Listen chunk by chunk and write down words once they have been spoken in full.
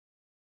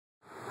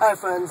Hi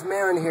friends,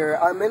 Marin here.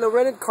 I'm in a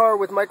rented car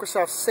with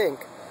Microsoft Sync.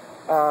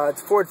 It's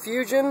Ford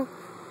Fusion.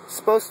 It's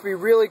supposed to be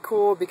really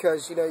cool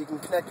because, you can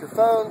connect your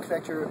phone,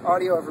 connect your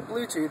audio over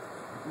Bluetooth.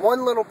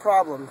 One little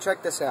problem,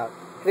 check this out.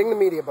 Hitting the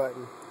media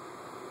button.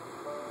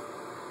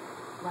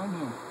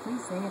 Lineman,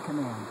 please say a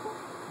command.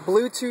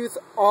 Bluetooth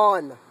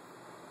on.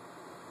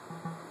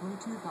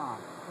 Bluetooth on.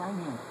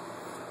 Lineman.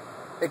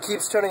 It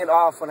keeps turning it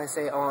off when I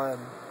say on.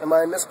 Am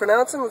I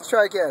mispronouncing? Let's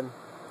try again.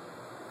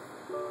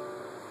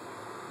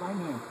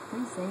 Lineman,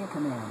 please say a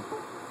command.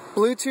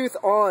 Bluetooth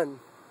on.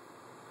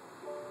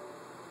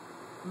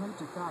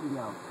 Bluetooth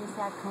audio. Is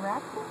that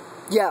correct?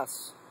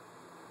 Yes.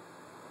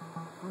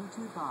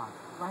 Bluetooth off.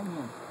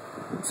 Lineman.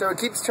 So it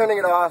keeps turning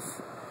it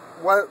off.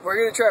 We're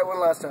going to try it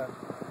one last time.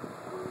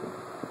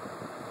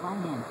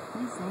 Lineman,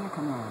 please say a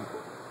command.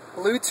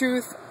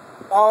 Bluetooth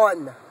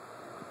on.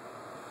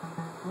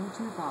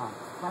 Bluetooth on.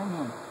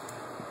 Lineman.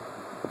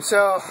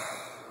 So,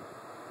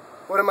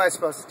 what am I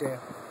supposed to do?